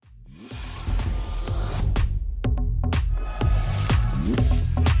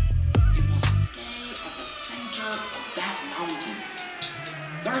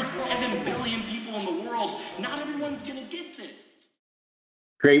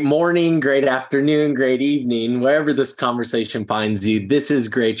Great morning, great afternoon, great evening, wherever this conversation finds you. This is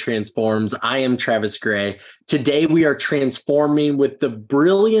Gray Transforms. I am Travis Gray. Today we are transforming with the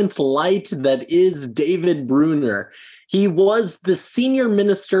brilliant light that is David Bruner. He was the senior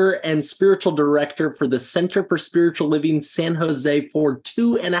minister and spiritual director for the Center for Spiritual Living San Jose for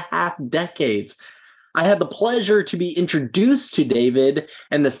 2.5 decades. I had the pleasure to be introduced to David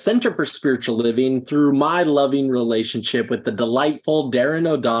and the Center for Spiritual Living through my loving relationship with the delightful Darren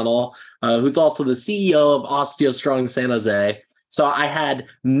O'Donnell, who's also the CEO of OsteoStrong San Jose. So I had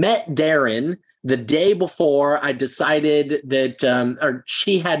met Darren the day before I decided that, or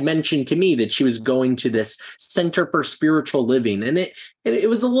she had mentioned to me that she was going to this Center for Spiritual Living. And it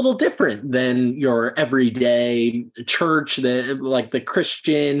was a little different than your everyday church, like the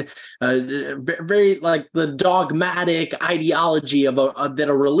Christian, very like the dogmatic ideology of that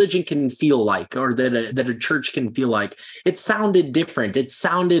a religion can feel like, or that a church can feel like. It sounded different. It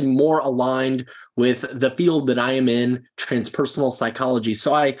sounded more aligned with the field that I am in, transpersonal psychology.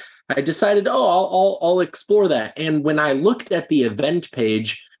 So I decided, I'll explore that. And when I looked at the event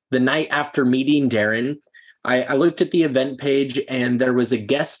page the night after meeting Darren, I looked at the event page and there was a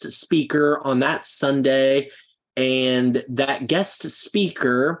guest speaker on that Sunday. And that guest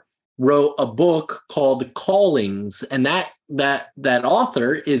speaker wrote a book called Callings, and that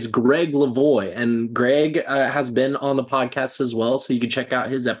author is Greg Lavoie, and Greg has been on the podcast as well, so you can check out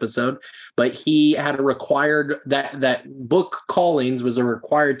his episode. But he had a required that book Callings was a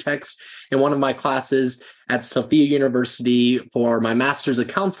required text in one of my classes at Sophia University for my master's of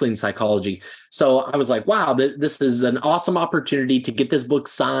counseling psychology. So I was like, wow, this is an awesome opportunity to get this book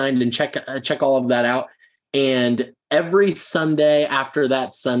signed and check all of that out. And every Sunday after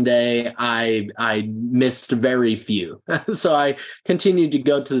that Sunday, I missed very few. So I continued to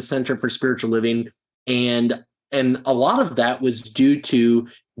go to the Center for Spiritual Living, and a lot of that was due to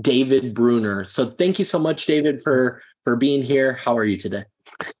David Bruner. So thank you so much, David, for being here. How are you today?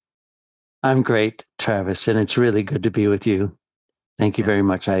 I'm great, Travis, and it's really good to be with you. Thank you very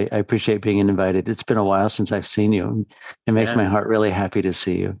much. I appreciate being invited. It's been a while since I've seen you. It makes my heart really happy to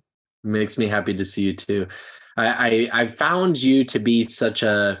see you. Makes me happy to see you too. I found you to be such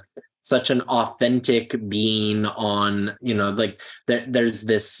an authentic being on, like there's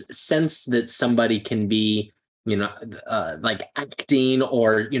this sense that somebody can be, like acting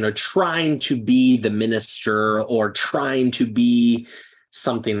or, trying to be the minister or trying to be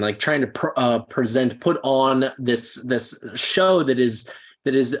something, like trying to put on this show that is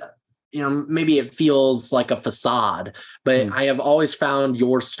maybe it feels like a facade, but I have always found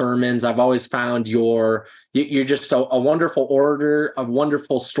your sermons, I've always found you're just a wonderful orator, a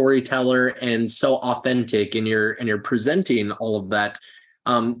wonderful storyteller, and so authentic in your presenting all of that.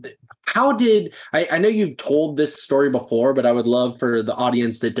 How did I know you've told this story before, but I would love for the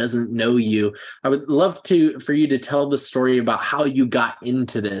audience that doesn't know you, I would love for you to tell the story about how you got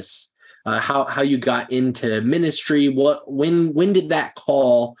into this, how you got into ministry. When did that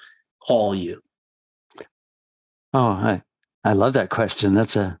call you? Oh, I love that question.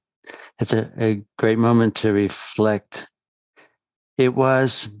 It's a great moment to reflect.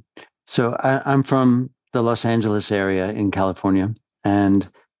 I'm from the Los Angeles area in California, and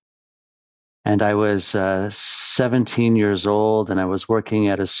I was 17 years old, and I was working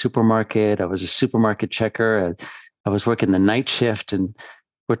at a supermarket. I was a supermarket checker. I was working the night shift, and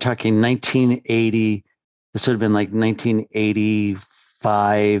we're talking 1980. This would have been like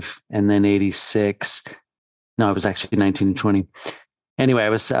 1985 and then 86. No, it was actually 1920. Anyway, I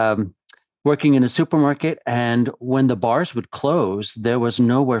was working in a supermarket, and when the bars would close, there was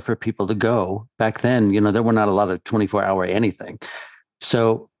nowhere for people to go. Back then, there were not a lot of 24-hour anything.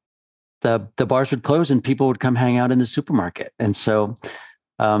 So the bars would close and people would come hang out in the supermarket. And so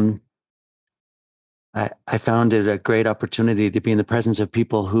I found it a great opportunity to be in the presence of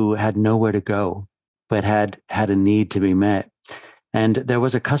people who had nowhere to go, but had a need to be met. And there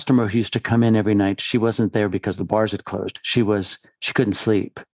was a customer who used to come in every night. She wasn't there because the bars had closed. She couldn't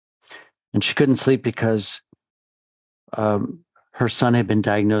sleep. And she couldn't sleep because her son had been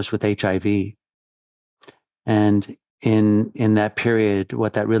diagnosed with HIV. And in that period,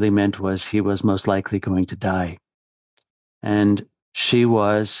 what that really meant was he was most likely going to die. And she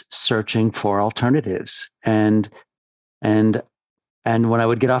was searching for alternatives. And when I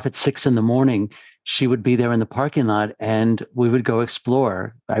would get off at 6 a.m, she would be there in the parking lot and we would go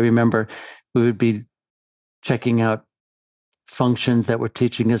explore. I remember we would be checking out functions that were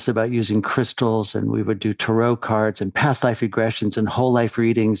teaching us about using crystals, and we would do tarot cards and past life regressions and whole life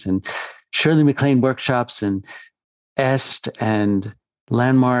readings and Shirley MacLaine workshops and EST and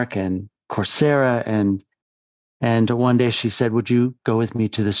Landmark and Coursera. And one day she said, "Would you go with me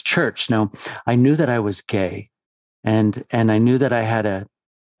to this church?" Now, I knew that I was gay, and I knew that I had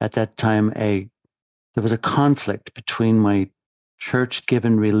at that time there was a conflict between my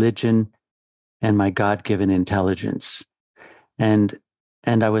church-given religion and my God-given intelligence. And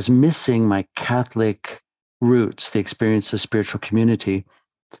and I was missing my Catholic roots, the experience of spiritual community.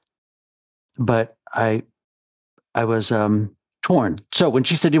 But I was torn. So when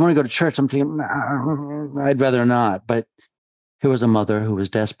she said, "Do you want to go to church?" I'm thinking, "Nah, I'd rather not." But here was a mother who was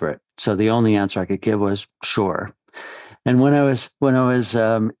desperate. So the only answer I could give was sure. And when I was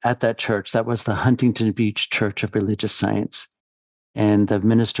at that church, that was the Huntington Beach Church of Religious Science, and the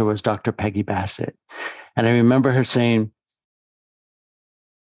minister was Dr. Peggy Bassett. And I remember her saying,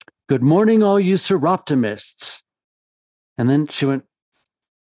 "Good morning, all you seroptimists." And then she went,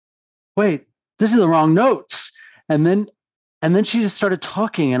 "Wait, this is the wrong notes." And then she just started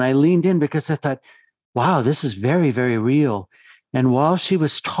talking, and I leaned in because I thought, wow, this is very, very real. And while she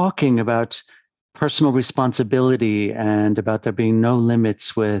was talking about personal responsibility and about there being no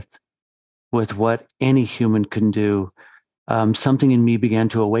limits with what any human can do, something in me began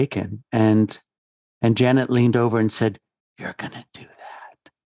to awaken. And Janet leaned over and said, "You're gonna do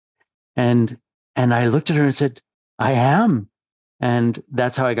that." And and I looked at her and said, "I am." And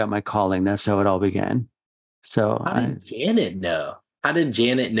that's how I got my calling. That's how it all began. So How did Janet know? How did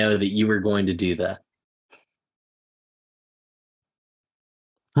Janet know that you were going to do that?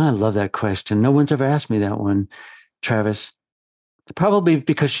 I love that question. No one's ever asked me that one, Travis. Probably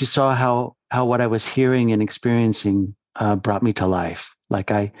because she saw how what I was hearing and experiencing brought me to life.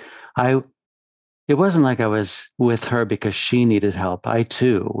 I, it wasn't like I was with her because she needed help. I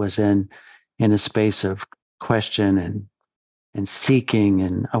too was in a space of question and seeking,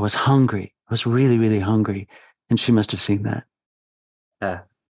 and I was hungry. I was really, really hungry, and she must have seen that. Yeah.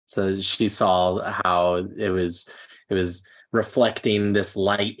 So she saw how it was reflecting this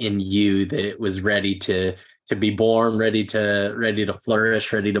light in you, that it was ready to be born, ready to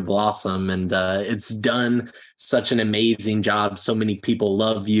flourish, ready to blossom. And it's done such an amazing job. So many people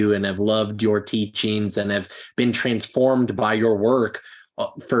love you and have loved your teachings and have been transformed by your work.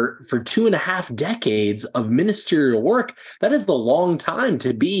 For 2.5 decades of ministerial work, that is a long time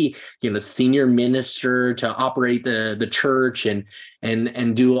to be, senior minister, to operate the church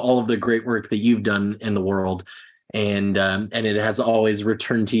and do all of the great work that you've done in the world. And it has always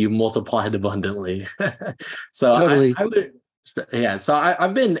returned to you multiplied abundantly. So Totally. I would, yeah. So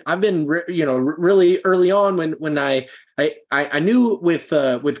I've been really early on when I knew with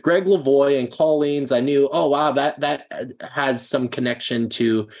Greg Lavoie and Colleen's, I knew, oh wow, that has some connection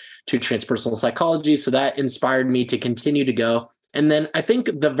to transpersonal psychology. So that inspired me to continue to go. And then I think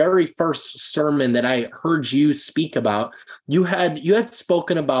the very first sermon that I heard you speak about, you had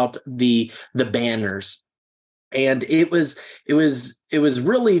spoken about the banners. And it was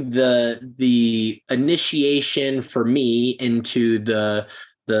really the initiation for me into the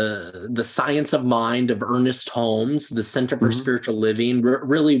science of mind of Ernest Holmes, the Center for Mhm. Spiritual Living,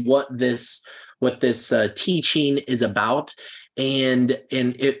 really what this teaching is about. And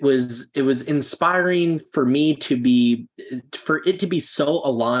it was inspiring for me for it to be so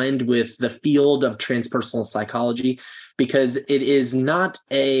aligned with the field of transpersonal psychology, because it's not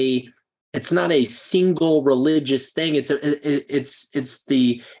a single religious thing. It's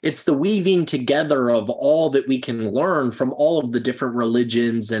the weaving together of all that we can learn from all of the different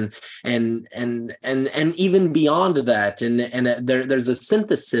religions, and even beyond that. And there's a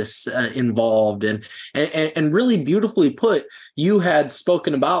synthesis involved, and really beautifully put. You had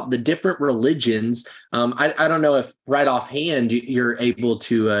spoken about the different religions. I don't know if right offhand you're able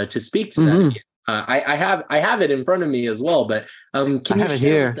to speak to that Mhm. again. I have it in front of me as well, but I can you have it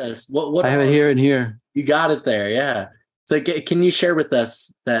share with here. us what I have it are here and here. you got it there? Yeah. So can you share with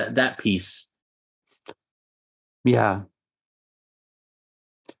us that piece? Yeah.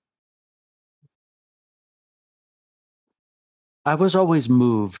 I was always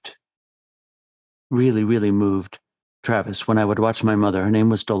moved, really, really moved, Travis, when I would watch my mother. Her name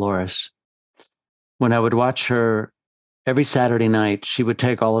was Dolores. When I would watch her every Saturday night, she would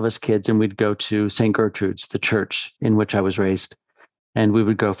take all of us kids and we'd go to St. Gertrude's, the church in which I was raised, and we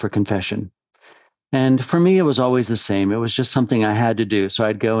would go for confession. And for me, it was always the same. It was just something I had to do. So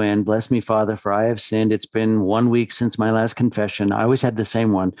I'd go in, "Bless me, Father, for I have sinned. It's been 1 week since my last confession." I always had the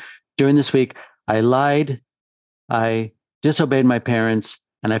same one. "During this week, I lied, I disobeyed my parents,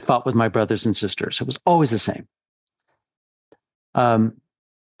 and I fought with my brothers and sisters." It was always the same. Um,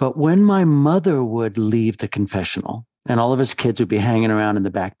 but when my mother would leave the confessional and all of us kids would be hanging around in the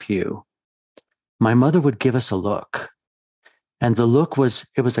back pew, my mother would give us a look. And the look was,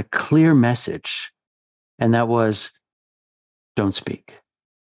 it was a clear message. And that was, don't speak.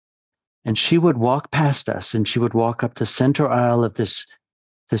 And she would walk past us, and she would walk up the center aisle of this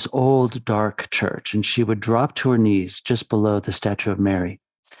old dark church, and she would drop to her knees just below the statue of Mary.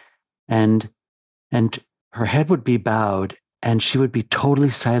 And her head would be bowed, and she would be totally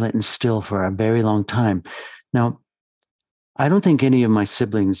silent and still for a very long time. Now, I don't think any of my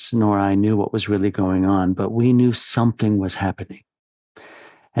siblings nor I knew what was really going on, but we knew something was happening.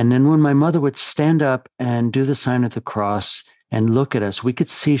 And then when my mother would stand up and do the sign of the cross and look at us, we could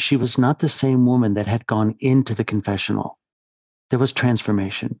see she was not the same woman that had gone into the confessional. There was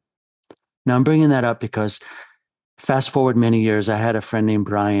transformation. Now, I'm bringing that up because fast forward many years, I had a friend named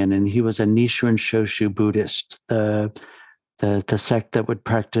Brian, and he was a Nichiren Shoshu Buddhist, the sect that would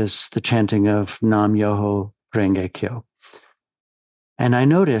practice the chanting of Nam Myoho Renge Kyo. And I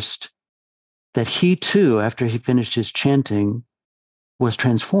noticed that he too, after he finished his chanting, was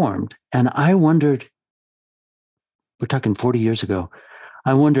transformed. And I wondered, we're talking 40 years ago,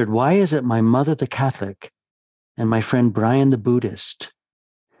 I wondered, why is it my mother, the Catholic, and my friend Brian, the Buddhist,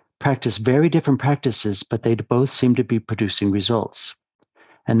 practice very different practices, but they both seem to be producing results?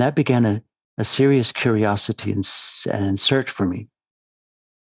 And that began a serious curiosity and search for me.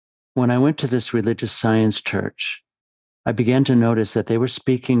 When I went to this religious science church, I began to notice that they were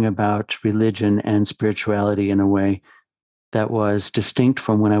speaking about religion and spirituality in a way that was distinct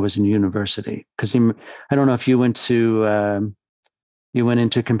from when I was in university. Because I don't know if you went into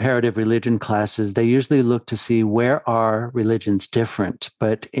comparative religion classes. They usually look to see where are religions different.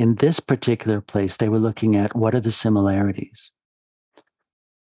 But in this particular place, they were looking at what are the similarities.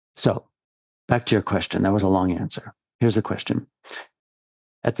 So back to your question. That was a long answer. Here's the question.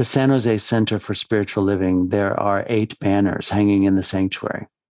 At the San Jose Center for Spiritual Living, there are 8 banners hanging in the sanctuary.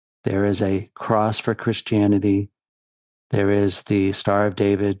 There is a cross for Christianity. There is the Star of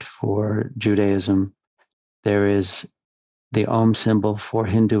David for Judaism. There is the Om symbol for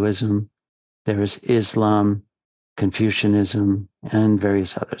Hinduism. There is Islam, Confucianism, and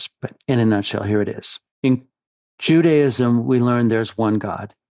various others. But in a nutshell, here it is. In Judaism, we learn there's one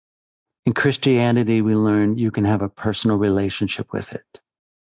God. In Christianity, we learn you can have a personal relationship with it.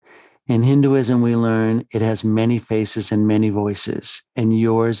 In Hinduism, we learn it has many faces and many voices, and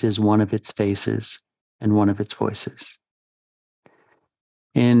yours is one of its faces and one of its voices.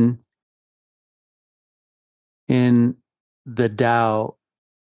 In the Tao,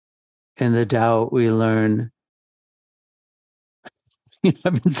 we learn,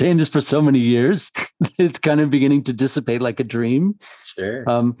 I've been saying this for so many years, it's kind of beginning to dissipate like a dream.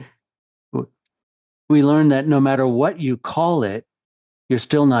 Sure. We learn that no matter what you call it, you're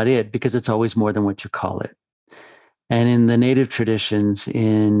still not it, because it's always more than what you call it. And in the native traditions,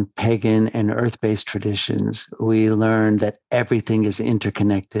 in pagan and earth-based traditions, we learn that everything is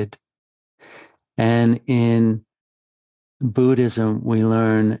interconnected. And in Buddhism, we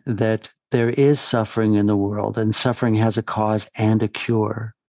learn that there is suffering in the world, and suffering has a cause and a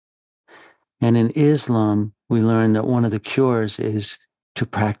cure. And in Islam, we learn that one of the cures is to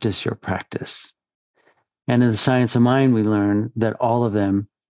practice your practice. And in the science of mind, we learn that all of them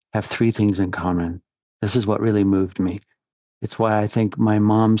have 3 things in common. This is what really moved me. It's why I think my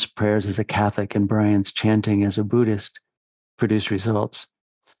mom's prayers as a Catholic and Brian's chanting as a Buddhist produce results.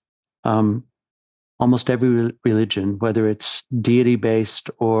 Almost every religion, whether it's deity-based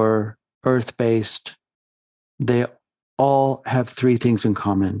or earth-based, they all have 3 things in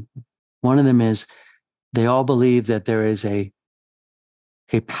common. One of them is they all believe that there is a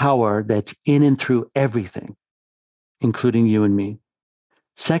power that's in and through everything, including you and me.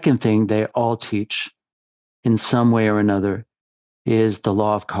 Second thing they all teach in some way or another is the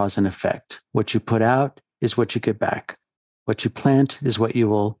law of cause and effect. What you put out is what you get back. What you plant is what you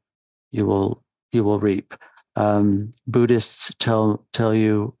will reap. Buddhists tell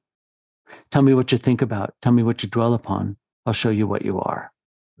you, tell me what you think about, tell me what you dwell upon, I'll show you what you are.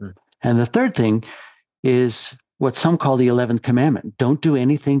 Mm. And the third thing is what some call the 11th commandment. Don't do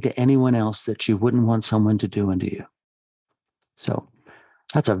anything to anyone else that you wouldn't want someone to do unto you. So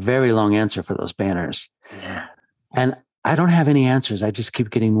that's a very long answer for those banners. Yeah. And I don't have any answers. I just keep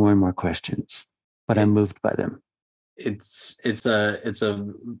getting more and more questions, but I'm moved by them. It's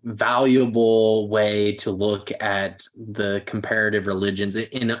a valuable way to look at the comparative religions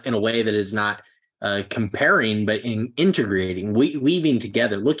in a way that is not comparing, but in integrating, weaving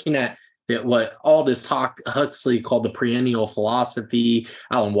together, looking at what Aldous Huxley called the perennial philosophy.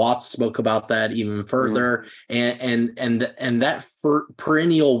 Alan Watts spoke about that even further, and that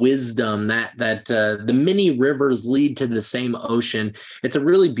perennial wisdom that the many rivers lead to the same ocean. It's a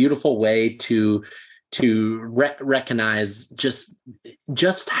really beautiful way to recognize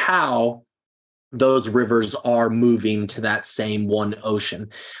just how those rivers are moving to that same one ocean.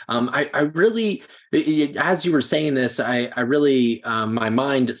 I really, as you were saying this, I really, my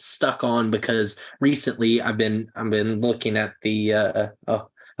mind stuck on, because recently I've been looking at the, oh,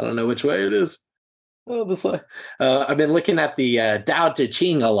 I don't know which way it is. Oh, this way. I've been looking at the Tao Te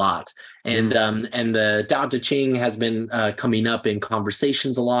Ching a lot, and the Tao Te Ching has been coming up in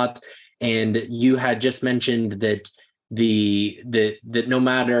conversations a lot. And you had just mentioned that that no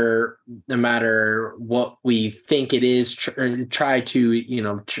matter what we think it is, try to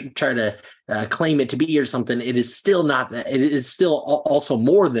try to claim it to be or something, it is still not that. It is still also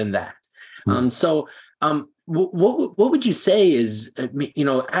more than that. So. What would you say is,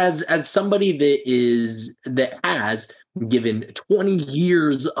 as somebody that has given 20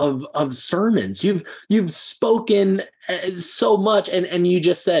 years of sermons, you've spoken so much, and you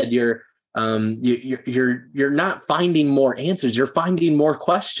just said you're not finding more answers, you're finding more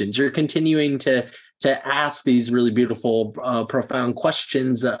questions, you're continuing to ask these really beautiful, profound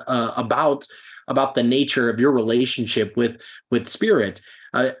questions about the nature of your relationship with spirit.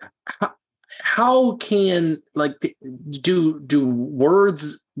 uh, how can, like, do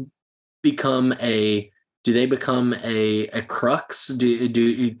words become a do they become a crux?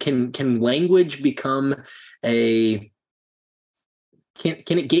 Can language become a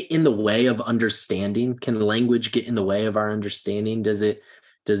can it get in the way of understanding? Can language get in the way of our understanding? Does it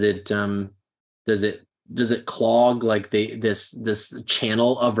does it does it clog, like, this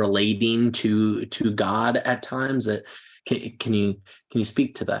channel of relating to God at times? Can you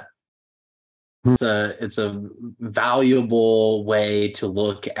speak to that? It's a valuable way to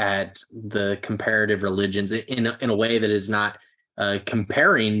look at the comparative religions in a way that is not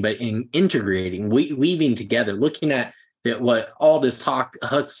comparing, but in integrating, weaving together, looking at what all this talk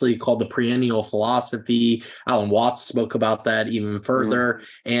Huxley called the perennial philosophy. Alan Watts spoke about that even further,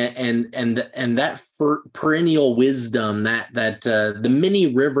 and that perennial wisdom, that the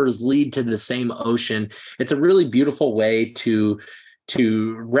many rivers lead to the same ocean. It's a really beautiful way to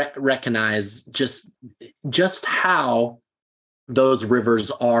recognize just how those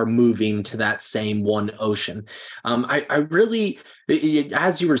rivers are moving to that same one ocean. I really,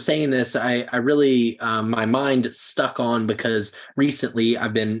 as you were saying this, I really, my mind stuck on, because recently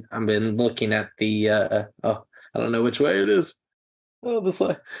I've been looking at the, oh, I don't know which way it is. Oh, this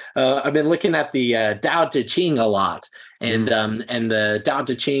way. I've been looking at the Tao Te Ching a lot, and the Tao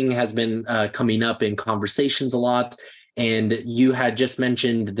Te Ching has been coming up in conversations a lot. And you had just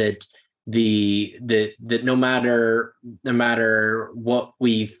mentioned that no matter what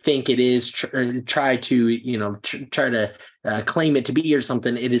we think it is, try to try to claim it to be or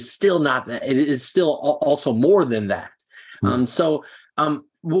something, it is still not that. It is still also more than that. So.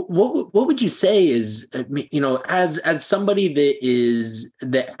 What would you say is, as somebody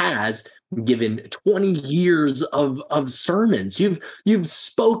that has given 20 years of sermons, you've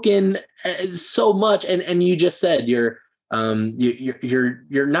spoken so much, and you just said you're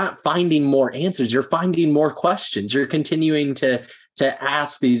not finding more answers, you're finding more questions, you're continuing to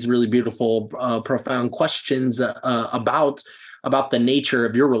ask these really beautiful, profound questions about the nature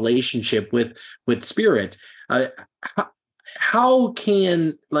of your relationship with spirit. How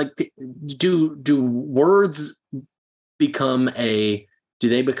can, like, do words become a do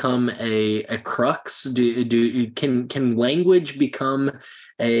they become a crux? Can language become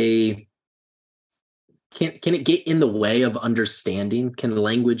a can it get in the way of understanding? Can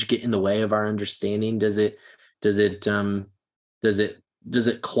language get in the way of our understanding? Does it does it does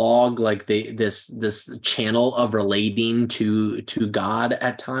it clog, like, this channel of relating to God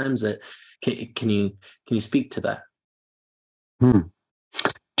at times? That can you speak to that? Hmm.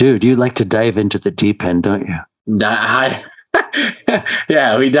 Dude, you like to dive into the deep end, don't you? I,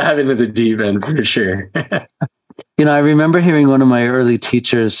 yeah, we dive into the deep end for sure. I remember hearing one of my early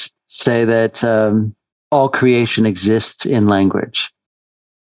teachers say that all creation exists in language.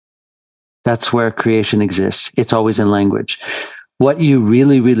 That's where creation exists. It's always in language. What you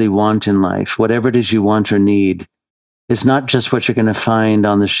really, really want in life, whatever it is you want or need, is not just what you're going to find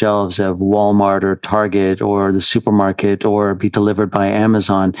on the shelves of Walmart or Target or the supermarket or be delivered by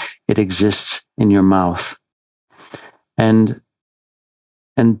Amazon. It exists in your mouth. And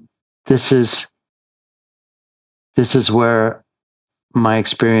this is where my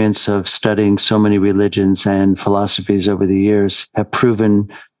experience of studying so many religions and philosophies over the years have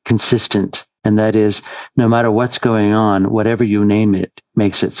proven consistent. And that is, no matter what's going on, whatever you name it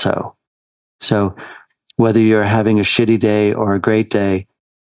makes it so. So whether you're having a shitty day or a great day,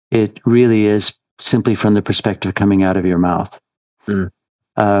 it really is simply from the perspective coming out of your mouth.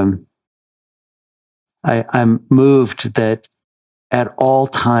 I'm moved that at all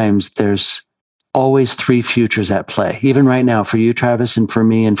times there's always three futures at play. Even right now, for you, Travis, and for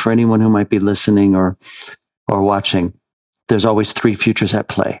me, and for anyone who might be listening or watching, there's always three futures at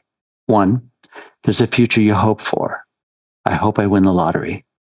play. One, there's a future you hope for. I hope I win the lottery.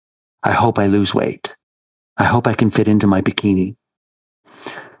 I hope I lose weight. I hope I can fit into my bikini.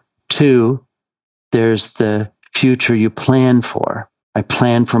 Two, there's the future you plan for. I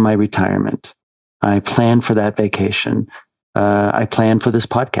plan for my retirement. I plan for that vacation. I plan for this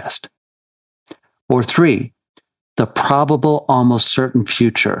podcast. Or three, the probable, almost certain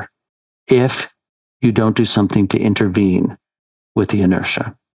future if you don't do something to intervene with the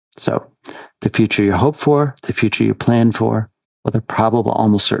inertia. So the future you hope for, the future you plan for, or the probable,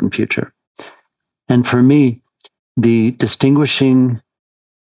 almost certain future. And for me, the distinguishing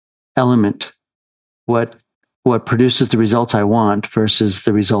element, what produces the results I want versus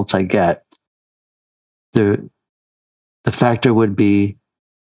the results I get, the factor would be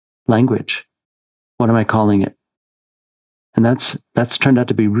language. What am I calling it? And that's turned out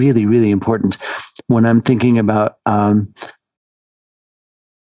to be really, really important when I'm thinking about.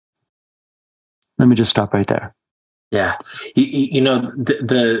 Let me just stop right there. Yeah, you know,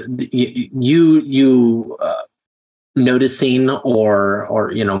 you noticing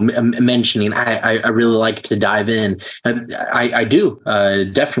or you know, mentioning. I really like to dive in. I do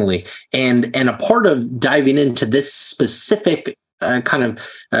definitely, and a part of diving into this specific kind of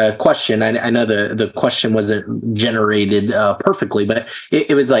question. I know the question wasn't generated perfectly, but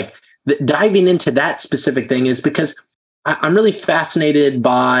it was like diving into that specific thing is because I'm really fascinated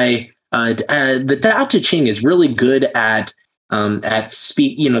by the Tao Te Ching is really good at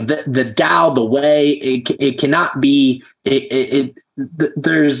speak, you know, the Tao, the way it cannot be,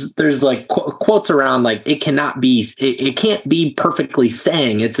 there's like quotes around, like it cannot be, it can't be perfectly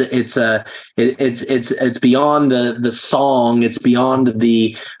sang. It's beyond the song. It's beyond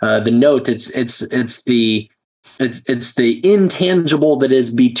the note. It's the intangible that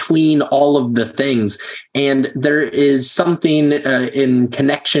is between all of the things. And there is something in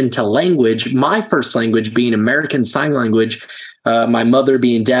connection to language. My first language being American Sign Language, my mother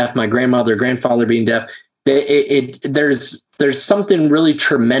being deaf, my grandfather being deaf. There's something really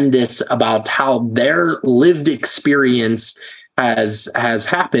tremendous about how their lived experience has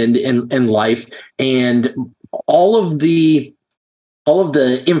happened in life, and all of the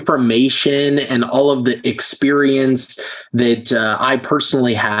information and all of the experience that I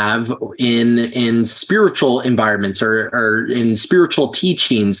personally have in spiritual environments or in spiritual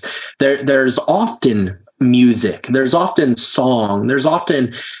teachings, there's often music, there's often song, there's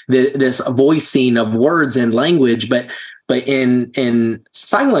often this voicing of words and language, but in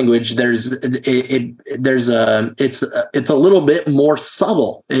sign language, it's a little bit more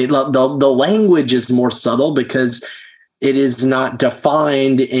subtle. The language is more subtle because it is not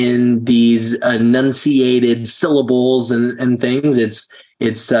defined in these enunciated syllables and things. It's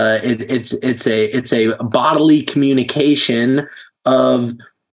a bodily communication of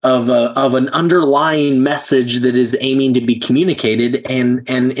an underlying message that is aiming to be communicated. And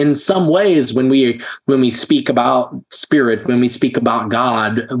in some ways, when we speak about spirit, when we speak about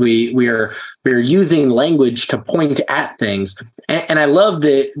God, we're using language to point at things. And I love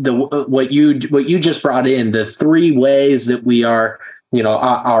what you just brought in, the three ways that we are, you know,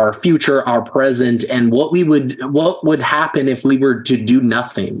 our future, our present, and what would happen if we were to do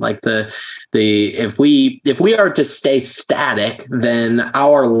nothing. Like if we are to stay static, then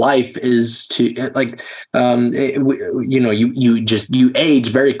our life is to, like, you know, you age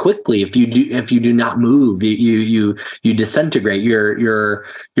very quickly if you do not move. You disintegrate. You're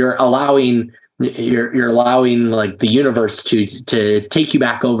allowing like the universe to take you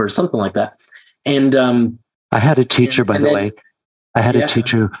back over, something like that. And I had a teacher, by the way. I had a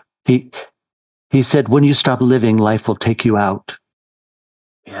teacher. He said, when you stop living, life will take you out.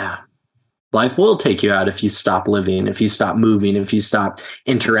 Yeah. Life will take you out if you stop living, if you stop moving, if you stop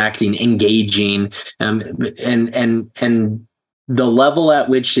interacting, engaging, and the level at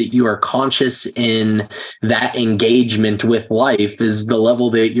which that you are conscious in that engagement with life is the level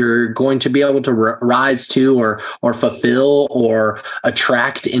that you're going to be able to rise to or fulfill or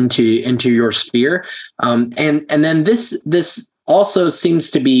attract into your sphere. And then this also seems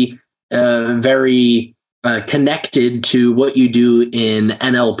to be very connected to what you do in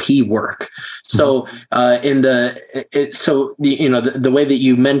NLP work. So you know, the way that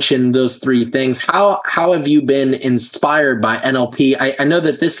you mentioned those three things, how have you been inspired by NLP? I know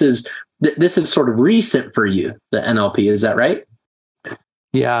that this is sort of recent for you, the NLP. Is that right?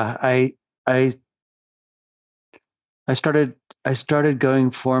 Yeah, I started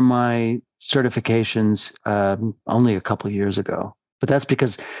going for my certifications only a couple of years ago. But that's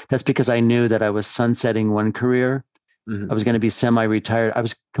because I knew that I was sunsetting one career. I Mhm. was going to be semi-retired. I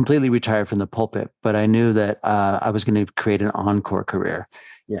was completely retired from the pulpit, but I knew that I was going to create an encore career.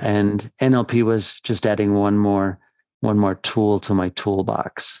 Yeah. And NLP was just adding one more tool to my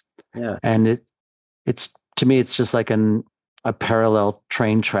toolbox. Yeah. And it's to me, it's just like a parallel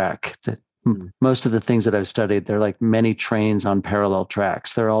train track that Mm. most of the things that I've studied, they're like many trains on parallel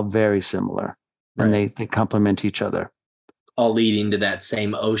tracks. They're all very similar and Right. they complement each other. All leading to that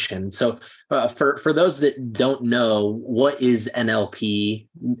same ocean. So, for those that don't know, what is NLP,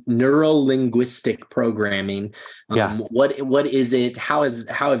 neuro linguistic programming? Yeah. What is it? How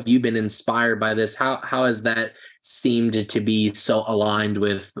have you been inspired by this? How has that seemed to be so aligned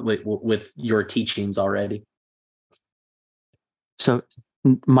with your teachings already? So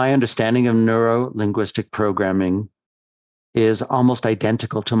my understanding of neuro linguistic programming is almost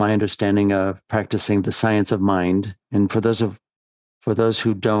identical to my understanding of practicing the science of mind. And for those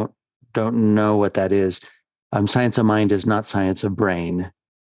who don't know what that is, science of mind is not science of brain.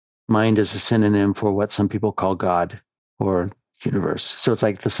 Mind is a synonym for what some people call God or universe. So it's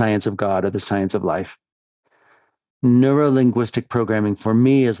like the science of God or the science of life. Neuro-linguistic programming for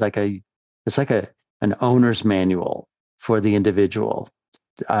me is like an owner's manual for the individual.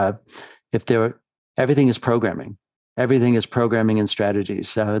 Uh, if there, everything is programming. Everything is programming and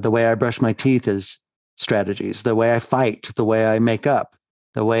strategies. The way I brush my teeth is strategies. The way I fight, the way I make up,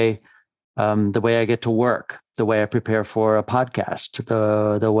 the way the way I get to work, the way I prepare for a podcast,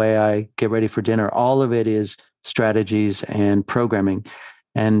 the way I get ready for dinner. All of it is strategies and programming.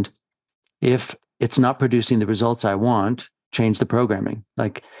 And if it's not producing the results I want, change the programming.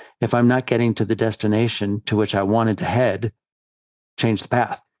 Like if I'm not getting to the destination to which I wanted to head, change the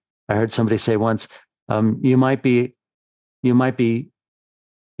path. I heard somebody say once, you might be you might be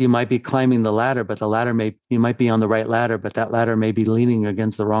you might be climbing the ladder, but the ladder may you might be on the right ladder, but that ladder may be leaning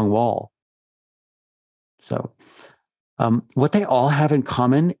against the wrong wall. So what they all have in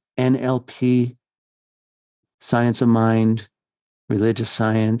common, NLP, science of mind, religious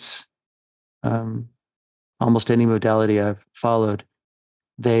science, um, almost any modality I've followed,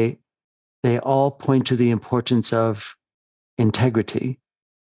 they they all point to the importance of integrity.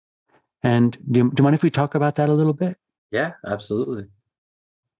 And do you mind if we talk about that a little bit? Yeah, absolutely.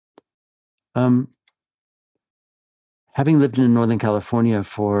 Um, Having lived in Northern California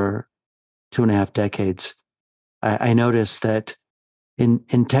for 2.5 decades, I noticed that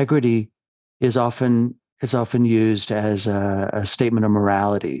integrity is often used as a statement of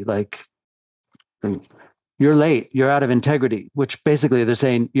morality, like you're late, you're out of integrity, which basically they're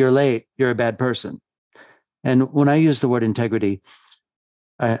saying you're late, you're a bad person. And when I use the word integrity,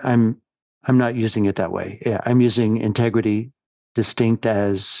 I'm not using it that way. Yeah, I'm using integrity distinct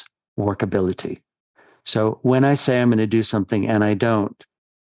as workability. So when I say I'm going to do something and I don't,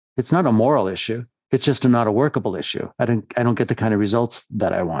 it's not a moral issue. It's just not a workable issue. I don't get the kind of results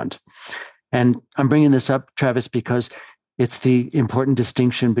that I want. And I'm bringing this up, Travis, because it's the important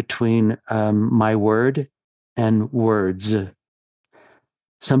distinction between my word and words.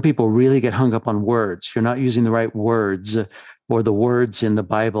 Some people really get hung up on words. You're not using the right words, or the words in the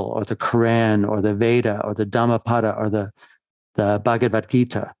Bible, or the Quran, or the Veda, or the Dhammapada, or the Bhagavad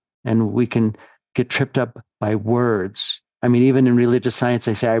Gita. And we can get tripped up by words. I mean, even in religious science,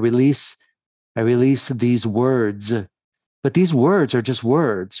 they say, I release these words, but these words are just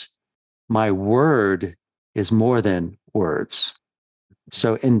words. My word is more than words.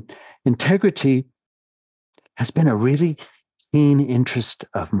 So integrity has been a really keen interest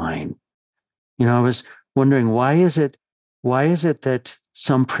of mine. I was wondering why is it that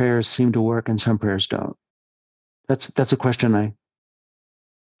some prayers seem to work and some prayers don't? That's a question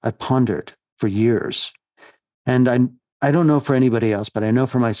I pondered for years. And I don't know for anybody else, but I know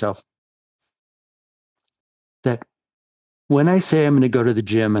for myself that when I say I'm going to go to the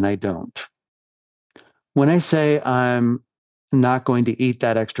gym and I don't, when I say I'm not going to eat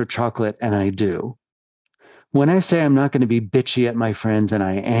that extra chocolate and I do, when I say I'm not going to be bitchy at my friends and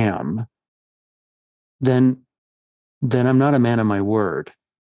I am, then I'm not a man of my word.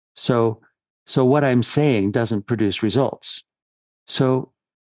 So what I'm saying doesn't produce results. So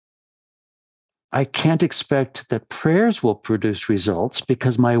I can't expect that prayers will produce results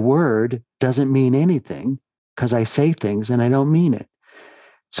because my word doesn't mean anything because I say things and I don't mean it.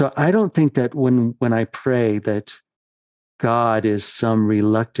 So I don't think that when I pray that God is some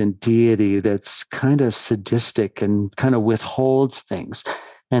reluctant deity that's kind of sadistic and kind of withholds things.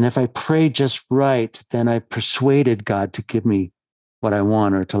 And if I pray just right, then I persuaded God to give me what I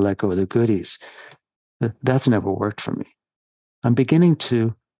want or to let go of the goodies. That's never worked for me. I'm beginning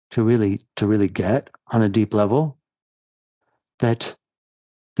to really get on a deep level that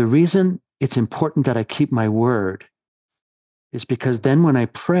the reason it's important that I keep my word is because then when I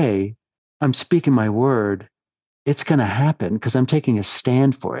pray, I'm speaking my word, it's going to happen because I'm taking a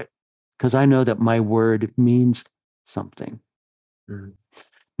stand for it, because I know that my word means something. Mm.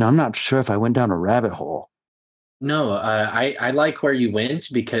 Now, I'm not sure if I went down a rabbit hole. No, I like where you went,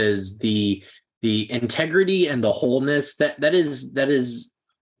 because the integrity and the wholeness, that is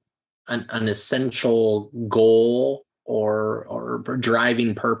an essential goal or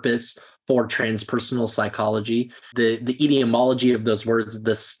driving purpose for transpersonal psychology. The etymology of those words,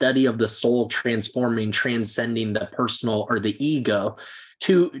 the study of the soul transforming, transcending the personal or the ego,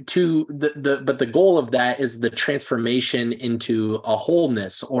 to but the goal of that is the transformation into a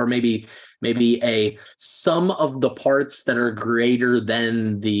wholeness, or maybe a sum of the parts that are greater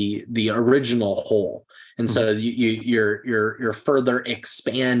than the original whole. And so you're further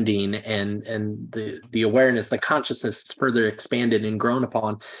expanding, and the awareness, the consciousness is further expanded and grown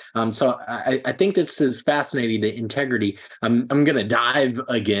upon. So I think this is fascinating, the integrity. I'm gonna dive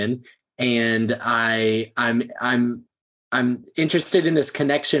again, and I'm interested in this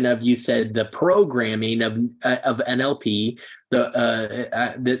connection of, you said, the programming of NLP.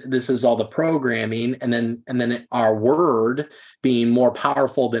 This is all the programming, and then our word being more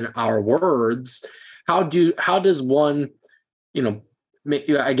powerful than our words. How does one,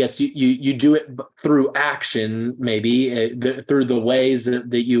 I guess you do it through action, maybe through the ways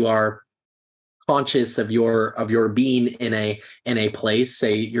that you are conscious of your being in a place.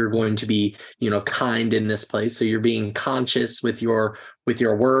 Say you're going to be, kind in this place, so you're being conscious with your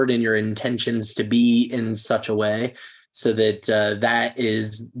word and your intentions to be in such a way, so that that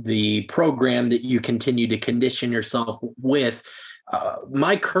is the program that you continue to condition yourself with.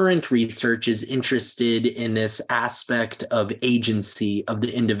 My current research is interested in this aspect of agency of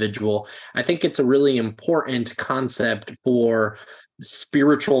the individual. I think it's a really important concept for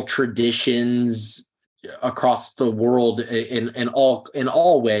spiritual traditions across the world in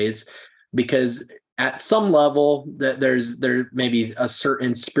all ways, because at some level that there may be a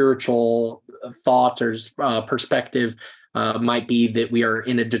certain spiritual thought or perspective, might be that we are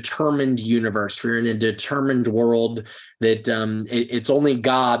in a determined universe, we're in a determined world, that it's only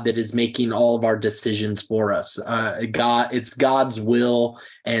God that is making all of our decisions for us. It's God's will,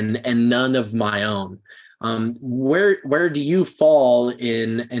 and none of my own. Where do you fall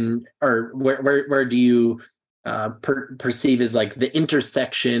in, or where do you perceive as like the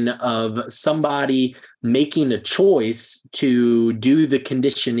intersection of somebody making a choice to do the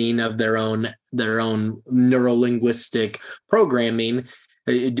conditioning of their own neurolinguistic programming,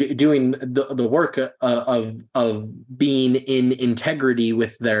 doing the work of being in integrity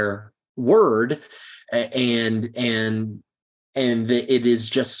with their word, and that it is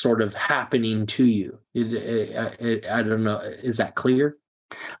just sort of happening to you? I don't know. Is that clear?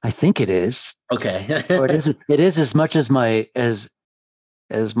 I think it is, Okay. or it is. It is as much as my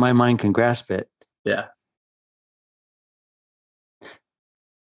mind can grasp it. Yeah.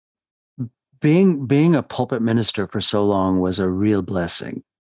 Being a pulpit minister for so long was a real blessing,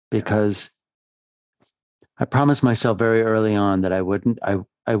 because I promised myself very early on that I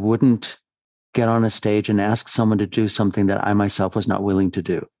wouldn't get on a stage and ask someone to do something that I myself was not willing to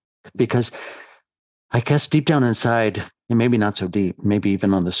do. Because I guess deep down inside, and maybe not so deep, maybe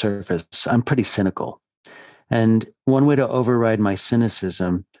even on the surface, I'm pretty cynical. And one way to override my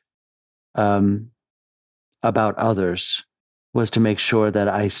cynicism about others was to make sure that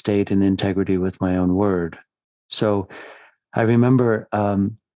I stayed in integrity with my own word. So I remember I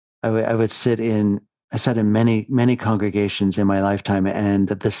would I sat in many congregations in my lifetime, and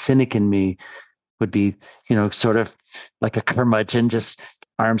the cynic in me would be, sort of like a curmudgeon, just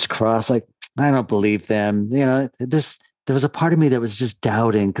arms crossed, like, I don't believe them. There was a part of me that was just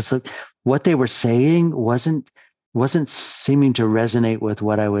doubting, because what they were saying wasn't seeming to resonate with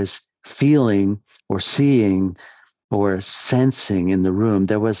what I was feeling or seeing or sensing in the room.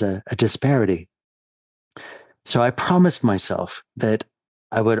 There was a disparity. So I promised myself that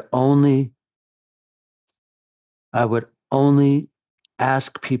I would only I would only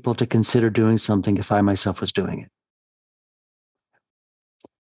ask people to consider doing something if I myself was doing it.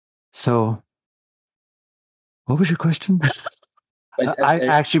 So what was your question?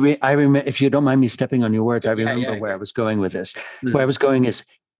 I remember, if you don't mind me stepping on your words, I remember where I was going with this. Mm. Where I was going is,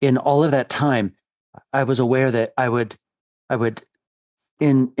 in all of that time, I was aware that I would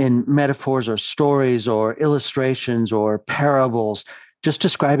in metaphors or stories or illustrations or parables, just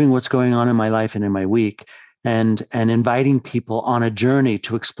describing what's going on in my life and in my week, and inviting people on a journey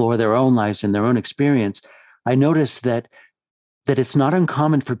to explore their own lives and their own experience. I noticed that that it's not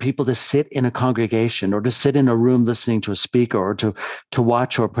uncommon for people to sit in a congregation or to sit in a room listening to a speaker or to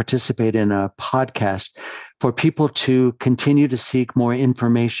watch or participate in a podcast, for people to continue to seek more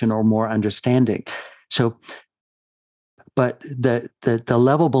information or more understanding. So, but the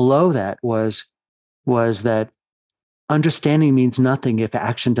level below that was that understanding means nothing if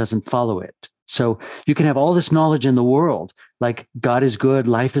action doesn't follow it. So you can have all this knowledge in the world, like God is good,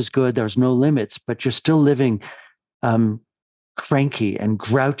 life is good, there's no limits, but you're still living cranky and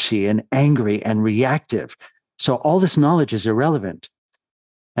grouchy and angry and reactive. So all this knowledge is irrelevant.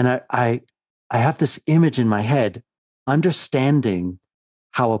 And I have this image in my head, understanding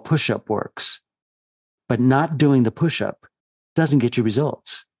how a push-up works, but not doing the push-up doesn't get you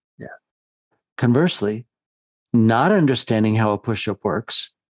results. Yeah. Conversely, not understanding how a push-up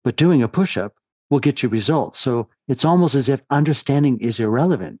works, but doing a push-up will get you results. So it's almost as if understanding is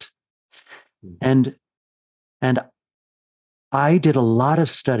irrelevant. And I did a lot of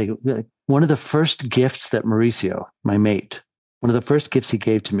study. One of the first gifts that Mauricio, my mate, one of the first gifts he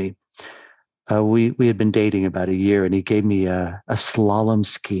gave to me, we had been dating about a year, and he gave me a slalom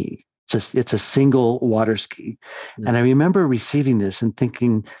ski. It's a single water ski. Mm-hmm. And I remember receiving this and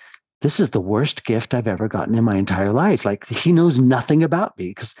thinking, this is the worst gift I've ever gotten in my entire life. Like, he knows nothing about me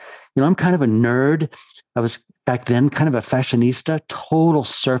because, I'm kind of a nerd. I was back then kind of a fashionista, total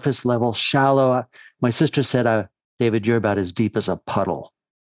surface level, shallow. My sister said, David, you're about as deep as a puddle.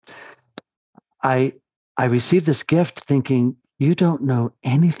 I received this gift thinking, you don't know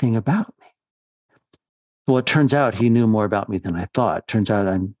anything about me. Well, it turns out he knew more about me than I thought. It turns out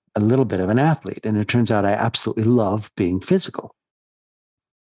I'm a little bit of an athlete, and it turns out I absolutely love being physical.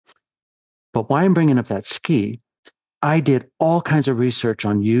 But why I'm bringing up that ski, I did all kinds of research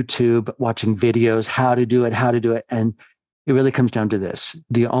on YouTube, watching videos, how to do it. And it really comes down to this.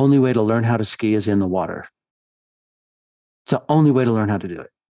 The only way to learn how to ski is in the water. It's the only way to learn how to do it.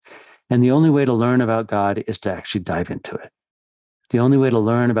 And the only way to learn about God is to actually dive into it. The only way to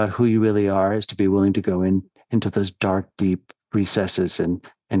learn about who you really are is to be willing to go into those dark, deep recesses and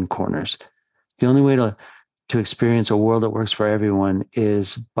corners. The only way to experience a world that works for everyone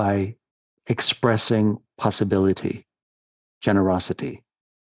is by expressing possibility, generosity,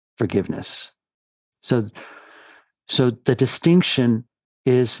 forgiveness. So the distinction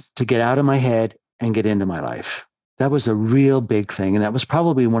is to get out of my head and get into my life. That was a real big thing. And that was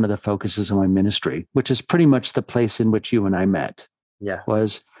probably one of the focuses of my ministry, which is pretty much the place in which you and I met. Yeah.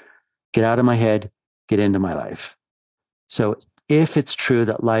 Was get out of my head, get into my life. So if it's true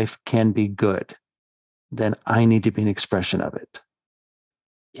that life can be good, then I need to be an expression of it.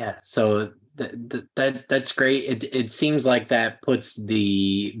 Yeah. So that's great. It seems like that puts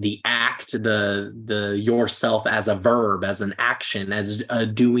the act, the yourself as a verb, as an action, as a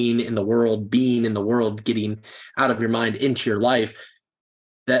doing in the world, being in the world, getting out of your mind into your life.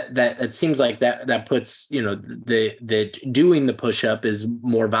 That it seems like that puts, the doing the push-up is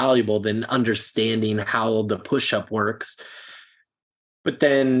more valuable than understanding how the push-up works. But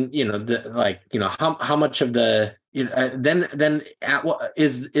then, how much of the, then at what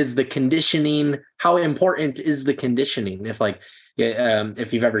is the conditioning, how important is the conditioning?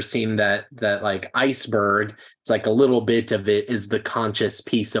 If you've ever seen that like iceberg, it's like a little bit of it is the conscious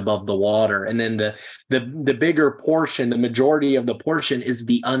piece above the water. And then the bigger portion, the majority of the portion is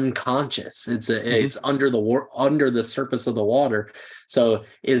the unconscious. It's under the surface of the water. So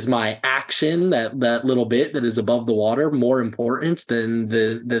is my action, that little bit that is above the water, more important than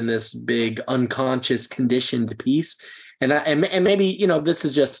this big unconscious conditioned piece? And maybe, this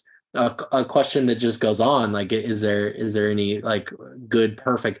is just a question that just goes on. Like, is there any like good,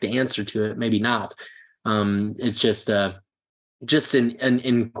 perfect answer to it? Maybe not. It's just an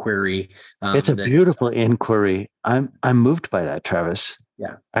inquiry. It's a beautiful inquiry. I'm moved by that, Travis.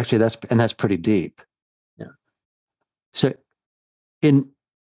 Yeah. Actually, that's pretty deep. Yeah. So in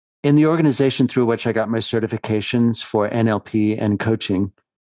the organization through which I got my certifications for NLP and coaching,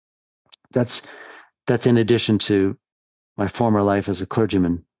 that's in addition to my former life as a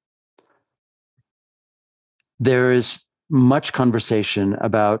clergyman. There is much conversation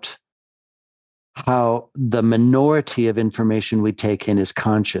about how the minority of information we take in is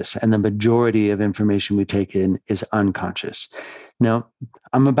conscious and the majority of information we take in is unconscious. Now,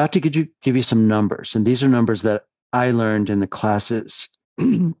 I'm about to give you some numbers, and these are numbers that I learned in the classes,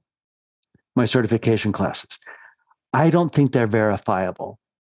 my certification classes. I don't think they're verifiable,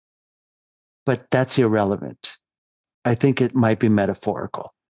 but that's irrelevant. I think it might be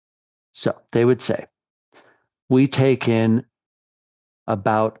metaphorical. So they would say, we take in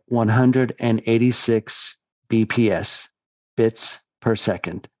about 186 BPS, bits per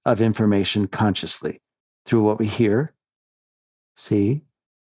second, of information consciously through what we hear, see,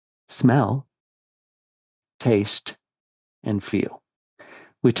 smell, taste, and feel.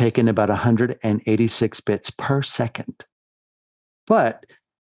 We take in about 186 bits per second, but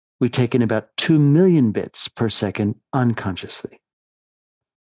we take in about 2 million bits per second unconsciously.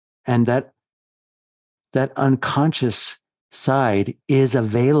 And that unconscious side is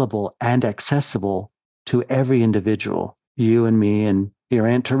available and accessible to every individual, you and me and your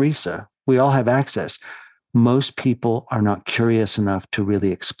Aunt Teresa. We all have access. Most people are not curious enough to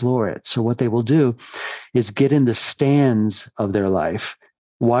really explore it. So what they will do is get in the stands of their life,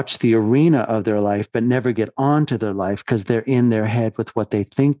 watch the arena of their life, but never get onto their life because they're in their head with what they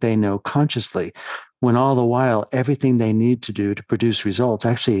think they know consciously, when all the while everything they need to do to produce results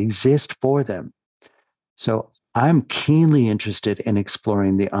actually exist for them. So I'm keenly interested in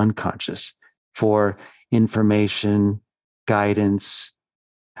exploring the unconscious for information, guidance,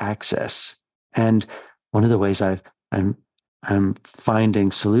 access. And one of the ways I'm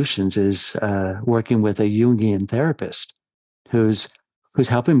finding solutions is working with a Jungian therapist who's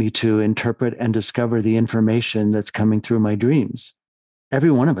helping me to interpret and discover the information that's coming through my dreams.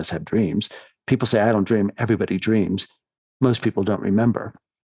 Every one of us have dreams. People say, I don't dream. Everybody dreams. Most people don't remember.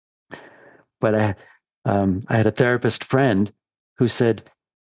 But I had a therapist friend who said,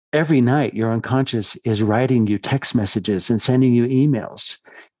 every night your unconscious is writing you text messages and sending you emails.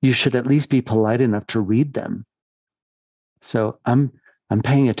 You should at least be polite enough to read them. So I'm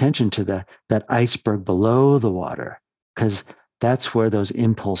paying attention to that iceberg below the water, because that's where those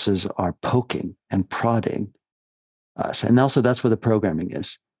impulses are poking and prodding us. And also that's where the programming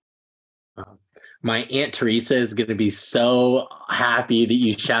is. My Aunt Teresa is going to be so happy that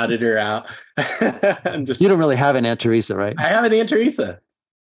you shouted her out. You don't really have an Aunt Teresa, right? I have an Aunt Teresa.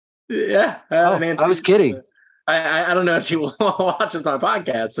 Yeah. I was kidding. I don't know if she watches my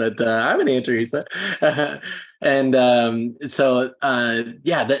podcast, but I'm an Aunt Teresa. And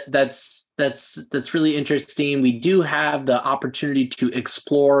that's really interesting. We do have the opportunity to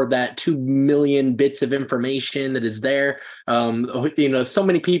explore that 2 million bits of information that is there. So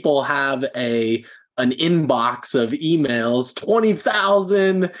many people have an inbox of emails,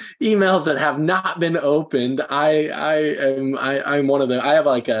 20,000 emails that have not been opened. I'm one of them. I have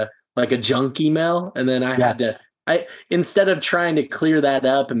like a junk email, and then I instead of trying to clear that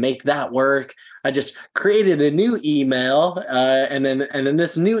up and make that work, I just created a new email, and then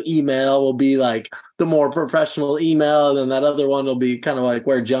this new email will be like the more professional email, and then that other one will be kind of like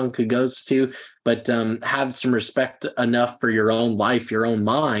where junk goes to. But have some respect enough for your own life, your own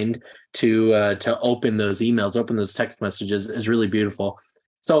mind, to open those emails, open those text messages is really beautiful.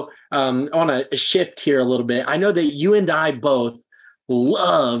 So I want to shift here a little bit. I know that you and I both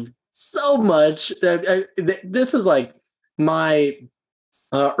love so much. This is like my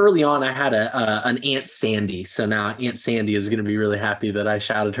early on. I had an Aunt Sandy, so now Aunt Sandy is going to be really happy that I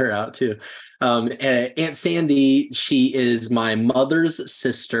shouted her out too. Aunt Sandy, she is my mother's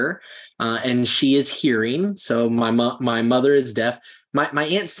sister, and she is hearing. So my mother is deaf. My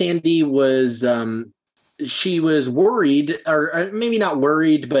Aunt Sandy was she was worried, or maybe not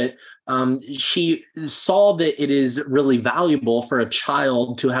worried, but she saw that it is really valuable for a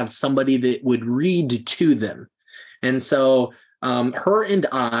child to have somebody that would read to them. And so her and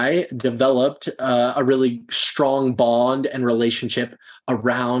I developed a really strong bond and relationship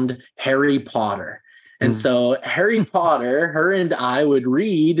around Harry Potter. And so Harry Potter, her and I would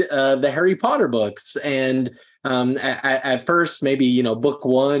read the Harry Potter books. And at first, maybe, book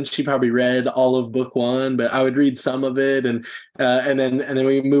one, she probably read all of book one, but I would read some of it. And then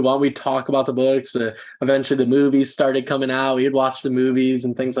we move on. We talk about the books. Eventually the movies started coming out. We'd watch the movies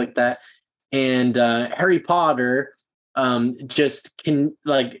and things like that. And Harry Potter just can,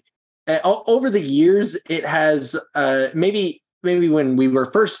 like, over the years, it has maybe when we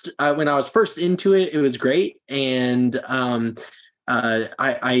were first, when I was first into it, it was great. And I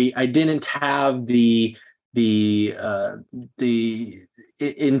didn't have the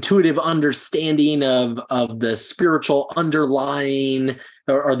intuitive understanding of the spiritual underlying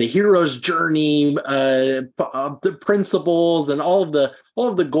or the hero's journey, the principles, and all of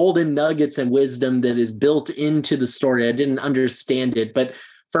the golden nuggets and wisdom that is built into the story. I didn't understand it, but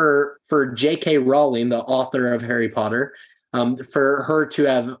for J.K. Rowling, the author of Harry Potter, for her to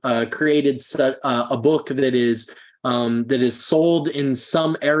have created a book that is sold in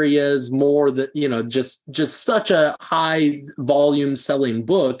some areas more, that just such a high volume selling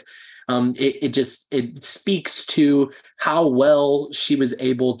book, it speaks to how well she was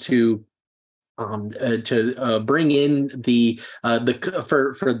able to bring in for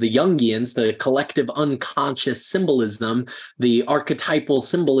the Jungians, the collective unconscious symbolism, the archetypal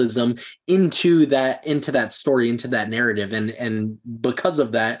symbolism into that story, into that narrative, and because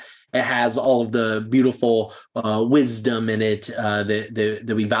of that, it has all of the beautiful wisdom in it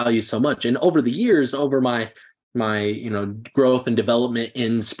that we value so much. And over the years, over my growth and development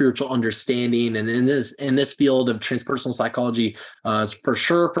in spiritual understanding and in this field of transpersonal psychology, for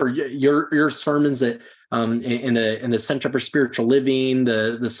sure, for your sermons that in the Center for Spiritual Living,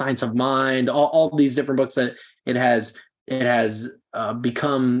 the Science of Mind, all these different books that it has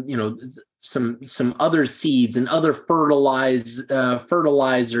become some other seeds and other fertilizers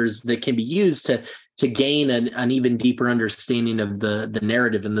that can be used to gain an even deeper understanding of the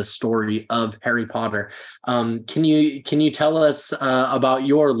narrative and the story of Harry Potter. Can you tell us about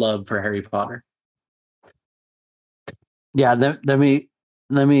your love for Harry Potter? Yeah, let me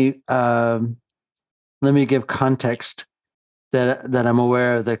give context that I'm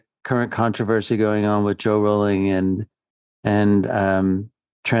aware of the current controversy going on with Joe Rowling and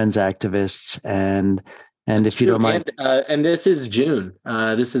trans activists and That's if you true. don't mind, And this is June.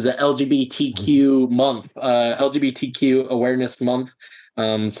 This is a LGBTQ month, LGBTQ awareness month.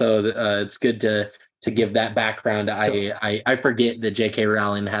 So it's good to give that background. I forget that J.K.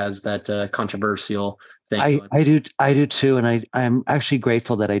 Rowling has that controversial thing. I do too, and I'm actually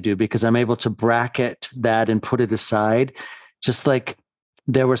grateful that I do, because I'm able to bracket that and put it aside. Just like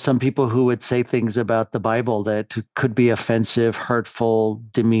there were some people who would say things about the Bible that could be offensive, hurtful,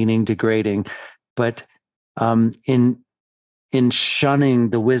 demeaning, degrading, but in shunning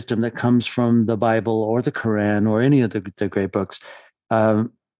the wisdom that comes from the Bible or the Quran or any of the great books,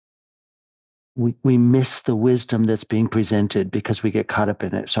 we miss the wisdom that's being presented because we get caught up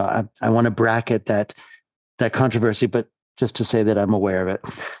in it. So I want to bracket that controversy, but just to say that I'm aware of it.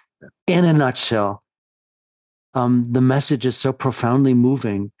 In a nutshell, the message is so profoundly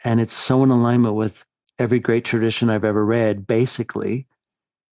moving, and it's so in alignment with every great tradition I've ever read, basically,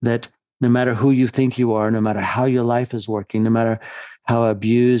 that no matter who you think you are, no matter how your life is working, no matter how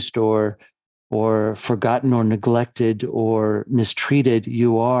abused or forgotten or neglected or mistreated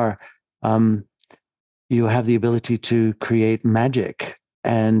you are, you have the ability to create magic,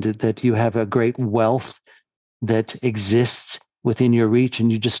 and that you have a great wealth that exists within your reach,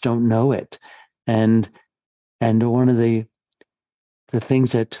 and you just don't know it. And one of the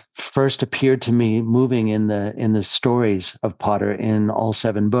things that first appeared to me moving in the stories of Potter in all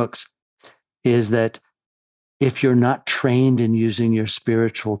 7 books is that if you're not trained in using your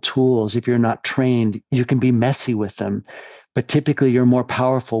spiritual tools, if you're not trained, you can be messy with them. But typically you're more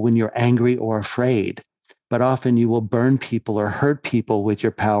powerful when you're angry or afraid. But often you will burn people or hurt people with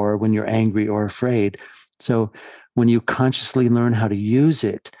your power when you're angry or afraid. So when you consciously learn how to use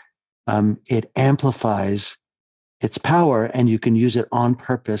it, it amplifies its power, and you can use it on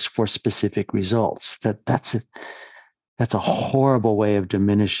purpose for specific results. That's a horrible way of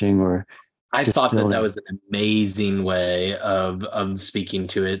diminishing or I thought that distilling. was an amazing way of speaking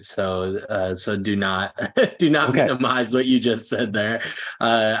to it. So do not do not Okay. minimize what you just said there.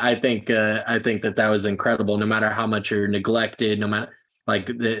 I think that was incredible. No matter how much you're neglected, no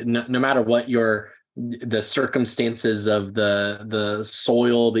matter what the circumstances of the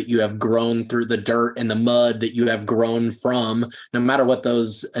soil that you have grown through, the dirt and the mud that you have grown from, no matter what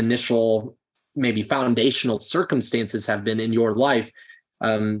those initial maybe foundational circumstances have been in your life,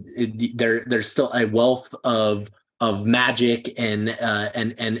 there's still a wealth of magic and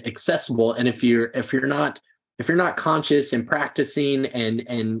accessible. And if you're not conscious and practicing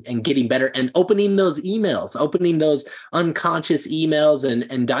and getting better and opening those unconscious emails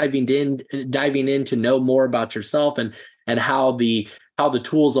and diving in to know more about yourself and how the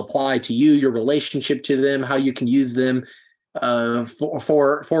tools apply to you, your relationship to them, how you can use them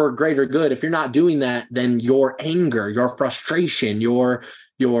for greater good. If you're not doing that, then your anger, your frustration, your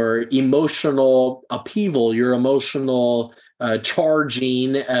emotional upheaval, your emotional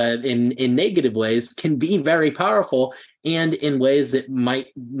charging in negative ways can be very powerful, and in ways that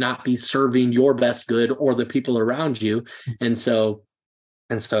might not be serving your best good or the people around you. And so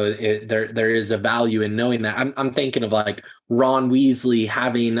there is a value in knowing that. I'm thinking of like Ron Weasley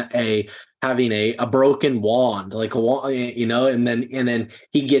having a broken wand, like a wand, and then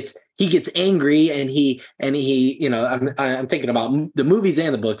he gets angry and he I'm thinking about the movies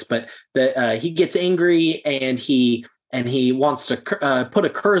and the books, but he gets angry and he wants to put a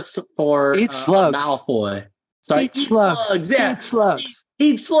curse for Eat slugs. Malfoy. So Eat slugs. yeah, Eat slugs.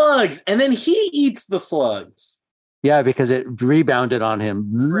 eat slugs, and then he eats the slugs. Yeah, because it rebounded on him.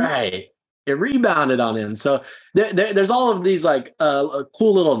 Right. it rebounded on him. So there's all of these like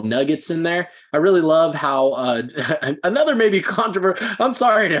cool little nuggets in there. I really love how another maybe controversy. I'm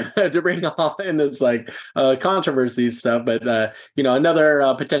sorry to bring all in this like controversy stuff, but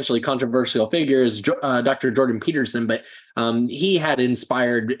another potentially controversial figure is Dr. Jordan Peterson. But he had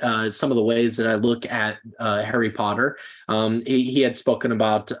inspired some of the ways that I look at Harry Potter. He had spoken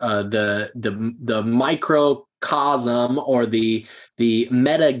about the microcosm or the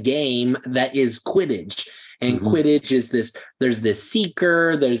meta game that is Quidditch. And Quidditch is there's this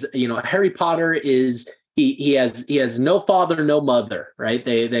seeker, Harry Potter is he has no father, no mother, right?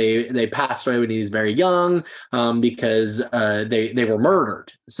 They passed away when he was very young because they were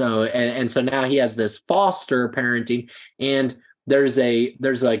murdered. So so now he has this foster parenting, and there's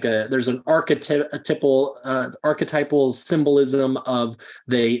an archetypal symbolism of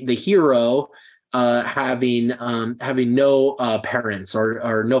the hero having no parents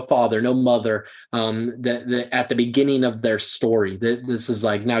or no father, no mother at the beginning of their story. This is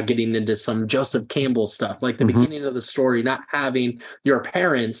like now getting into some Joseph Campbell stuff, like the beginning of the story, not having your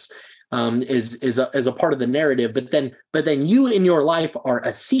parents is a part of the narrative. But then you in your life are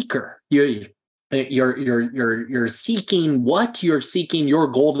a seeker. You're seeking what? You're seeking your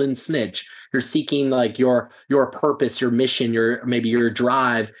golden snitch. You're seeking like your purpose, your mission, maybe your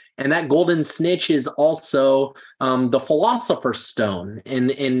drive. And that golden snitch is also the philosopher's stone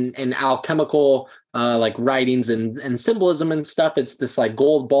in alchemical like writings and symbolism and stuff. It's this like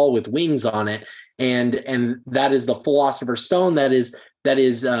gold ball with wings on it, and that is the philosopher's stone. That is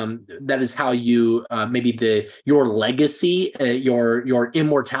how you maybe your legacy, your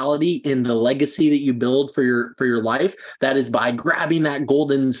immortality in the legacy that you build for your life. That is by grabbing that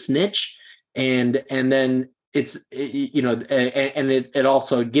golden snitch, and then it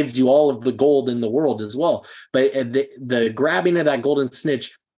also gives you all of the gold in the world as well. But the grabbing of that golden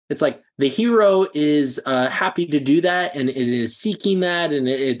snitch, it's like the hero is happy to do that, and it is seeking that, and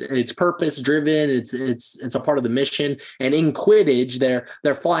it's purpose driven. It's a part of the mission. And in Quidditch,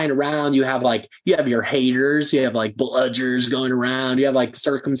 they're flying around. You have your haters, you have like bludgers going around, you have like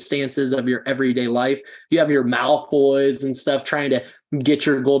circumstances of your everyday life. You have your Malfoys and stuff trying to get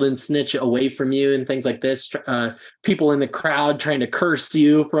your golden snitch away from you and things like this. People in the crowd trying to curse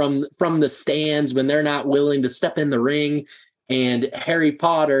you from the stands when they're not willing to step in the ring. And Harry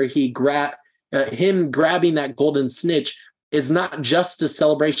Potter, him grabbing that golden snitch is not just a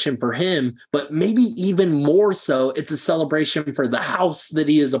celebration for him, but maybe even more so, it's a celebration for the house that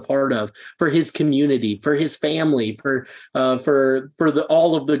he is a part of, for his community, for his family, for all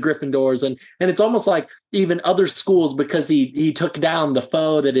of the Gryffindors, and it's almost like even other schools, because he took down the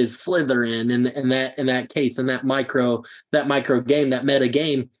foe that is Slytherin in that case, in that micro game, that meta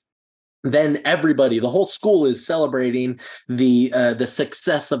game. Then everybody, the whole school is celebrating the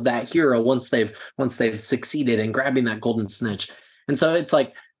success of that hero once they've succeeded in grabbing that golden snitch. And so it's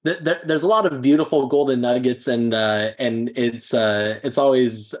like there's a lot of beautiful golden nuggets, and it's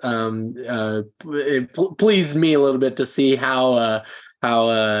always it pleased me a little bit to see how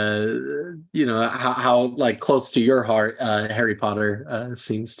like close to your heart Harry Potter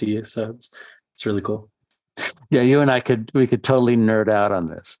seems to you. So it's really cool. Yeah, you and we could totally nerd out on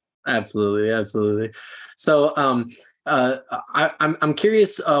this. Absolutely. So I'm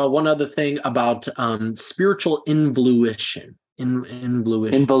curious one other thing about spiritual involution.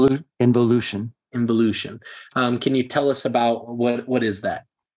 Involution. Can you tell us about what is that?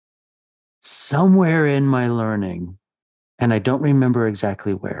 Somewhere in my learning, and I don't remember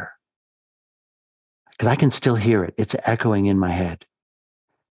exactly where, because I can still hear it. It's echoing in my head,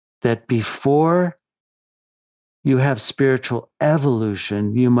 that before you have spiritual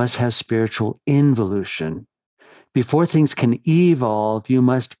evolution, you must have spiritual involution. Before things can evolve, you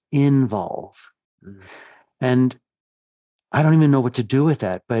must involve. Mm-hmm. And I don't even know what to do with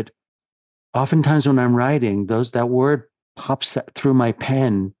that. But oftentimes when I'm writing, that word pops through my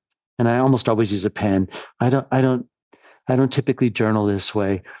pen, and I almost always use a pen. I don't typically journal this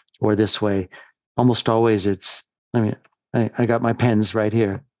way or this way. Almost always I got my pens right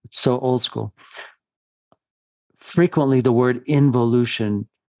here. It's so old school. Frequently the word involution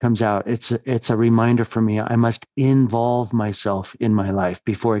comes out. It's a reminder for me. I must involve myself in my life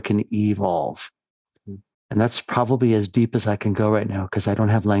before it can evolve. And that's probably as deep as I can go right now, because I don't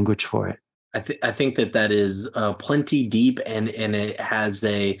have language for it. I think that is plenty deep, and it has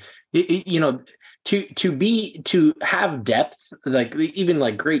to have depth, like even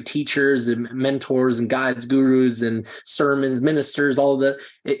like great teachers and mentors and guides, gurus and sermons, ministers, all of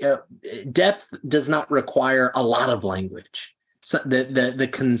the depth does not require a lot of language. the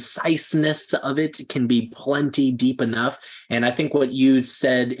conciseness of it can be plenty deep enough. And I think what you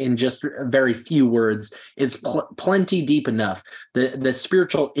said in just very few words is plenty deep enough. The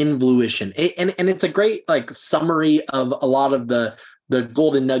spiritual involution, and it's a great like summary of a lot of the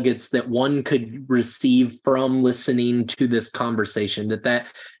golden nuggets that one could receive from listening to this conversation. That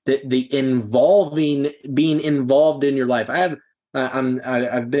being involved in your life. I've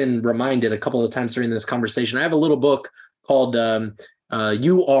been reminded a couple of times during this conversation. I have a little book called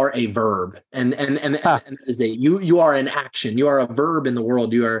 "You Are a Verb," and that is you are an action. You are a verb in the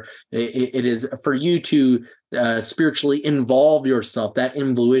world. It is for you to spiritually involve yourself. That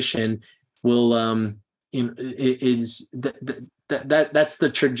involution will that's the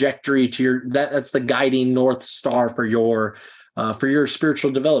trajectory to that's the guiding North Star for your spiritual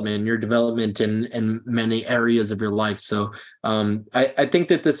development, your development in many areas of your life. So I think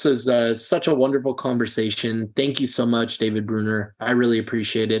that this is such a wonderful conversation. Thank you so much, David Bruner. I really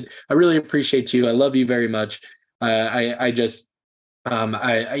appreciate it. I really appreciate you. I love you very much. I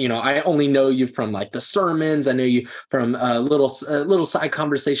only know you from like the sermons. I know you from little side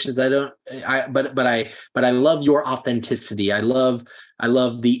conversations. But I love your authenticity. I love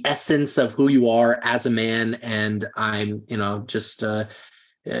the essence of who you are as a man, and I'm just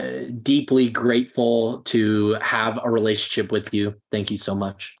deeply grateful to have a relationship with you. Thank you so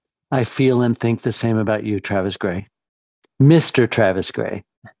much. I feel and think the same about you, Travis Gray, Mr. Travis Gray.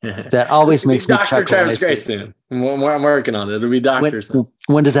 That always makes me chuckle. Dr. Travis Gray soon. I'm working on it. It'll be Dr.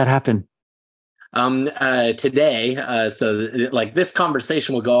 When does that happen? Today. So like this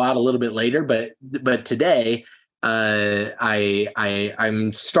conversation will go out a little bit later, but today, I'm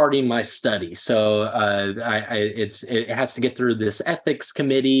starting my study. So it has to get through this ethics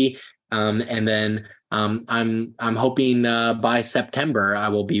committee, and then I'm hoping by September I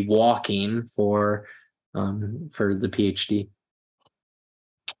will be walking for the PhD.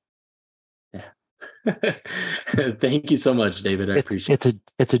 Thank you so much, David. I appreciate it.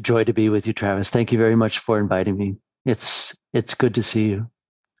 It's a joy to be with you, Travis. Thank you very much for inviting me. It's good to see you.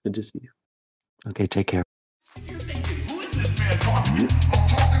 Good to see you. Okay, take care. Who is this man talking to you?